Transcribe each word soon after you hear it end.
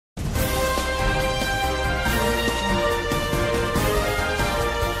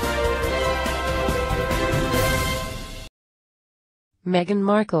Meghan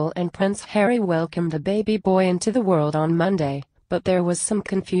Markle and Prince Harry welcomed the baby boy into the world on Monday, but there was some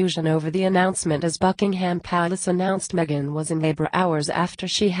confusion over the announcement as Buckingham Palace announced Meghan was in labor hours after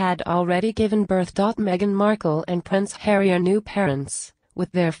she had already given birth. Meghan Markle and Prince Harry are new parents,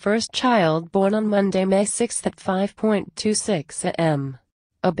 with their first child born on Monday, May 6 at 5:26 a.m.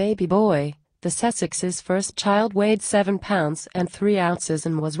 A baby boy. The Sussexes' first child weighed 7 pounds and 3 ounces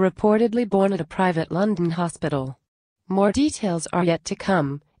and was reportedly born at a private London hospital. More details are yet to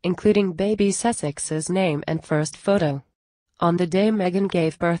come, including baby Sussex's name and first photo. On the day Meghan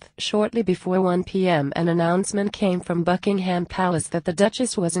gave birth, shortly before 1 p.m., an announcement came from Buckingham Palace that the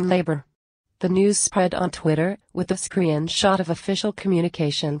Duchess was in labor. The news spread on Twitter, with a screenshot of official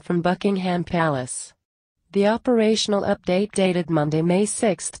communication from Buckingham Palace. The operational update dated Monday, May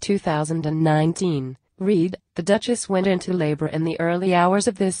 6, 2019, read, "The Duchess went into labor in the early hours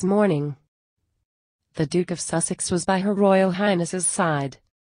of this morning." The Duke of Sussex was by Her Royal Highness's side.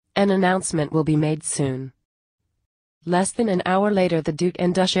 An announcement will be made soon. Less than an hour later, the Duke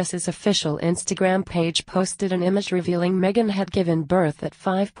and Duchess's official Instagram page posted an image revealing Meghan had given birth at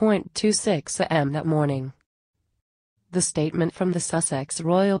 5:26 a.m. that morning. The statement from the Sussex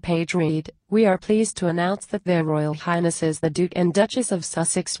Royal page read, "We are pleased to announce that Their Royal Highnesses the Duke and Duchess of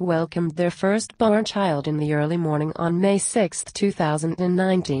Sussex welcomed their firstborn child in the early morning on May 6,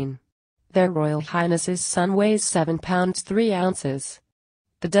 2019. Their Royal Highness's son weighs 7 pounds 3 ounces.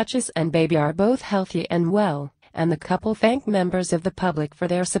 The Duchess and baby are both healthy and well, and the couple thank members of the public for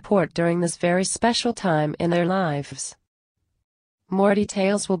their support during this very special time in their lives." More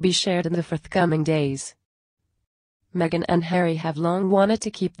details will be shared in the forthcoming days. Meghan and Harry have long wanted to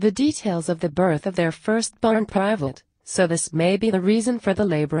keep the details of the birth of their firstborn private, so this may be the reason for the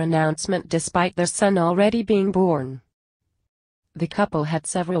labor announcement despite their son already being born. The couple had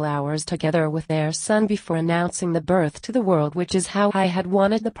several hours together with their son before announcing the birth to the world, which is how I had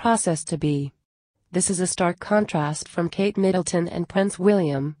wanted the process to be. This is a stark contrast from Kate Middleton and Prince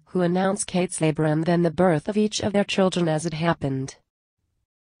William, who announced Kate's labor and then the birth of each of their children as it happened.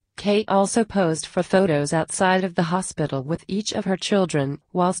 Kate also posed for photos outside of the hospital with each of her children,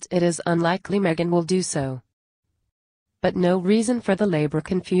 whilst it is unlikely Meghan will do so. But no reason for the labor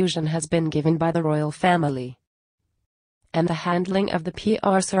confusion has been given by the royal family. And the handling of the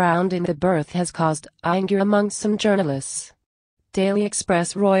PR surrounding the birth has caused anger among some journalists. Daily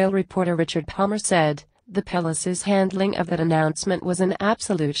Express royal reporter Richard Palmer said, "The palace's handling of that announcement was an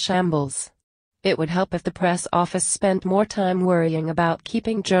absolute shambles. It would help if the press office spent more time worrying about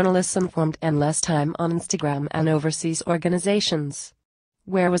keeping journalists informed and less time on Instagram and overseas organizations.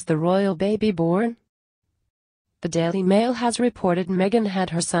 Where was the royal baby born?" The Daily Mail has reported Meghan had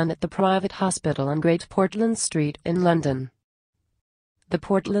her son at the private hospital on Great Portland Street in London. The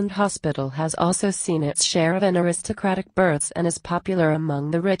Portland Hospital has also seen its share of aristocratic births and is popular among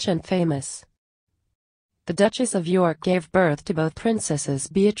the rich and famous. The Duchess of York gave birth to both Princesses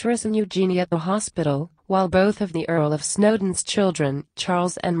Beatrice and Eugenie at the hospital, while both of the Earl of Snowdon's children,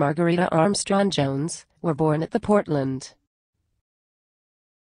 Charles and Margarita Armstrong-Jones, were born at the Portland.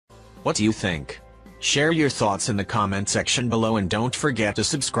 What do you think? Share your thoughts in the comment section below and don't forget to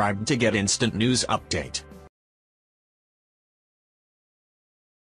subscribe to get instant news update.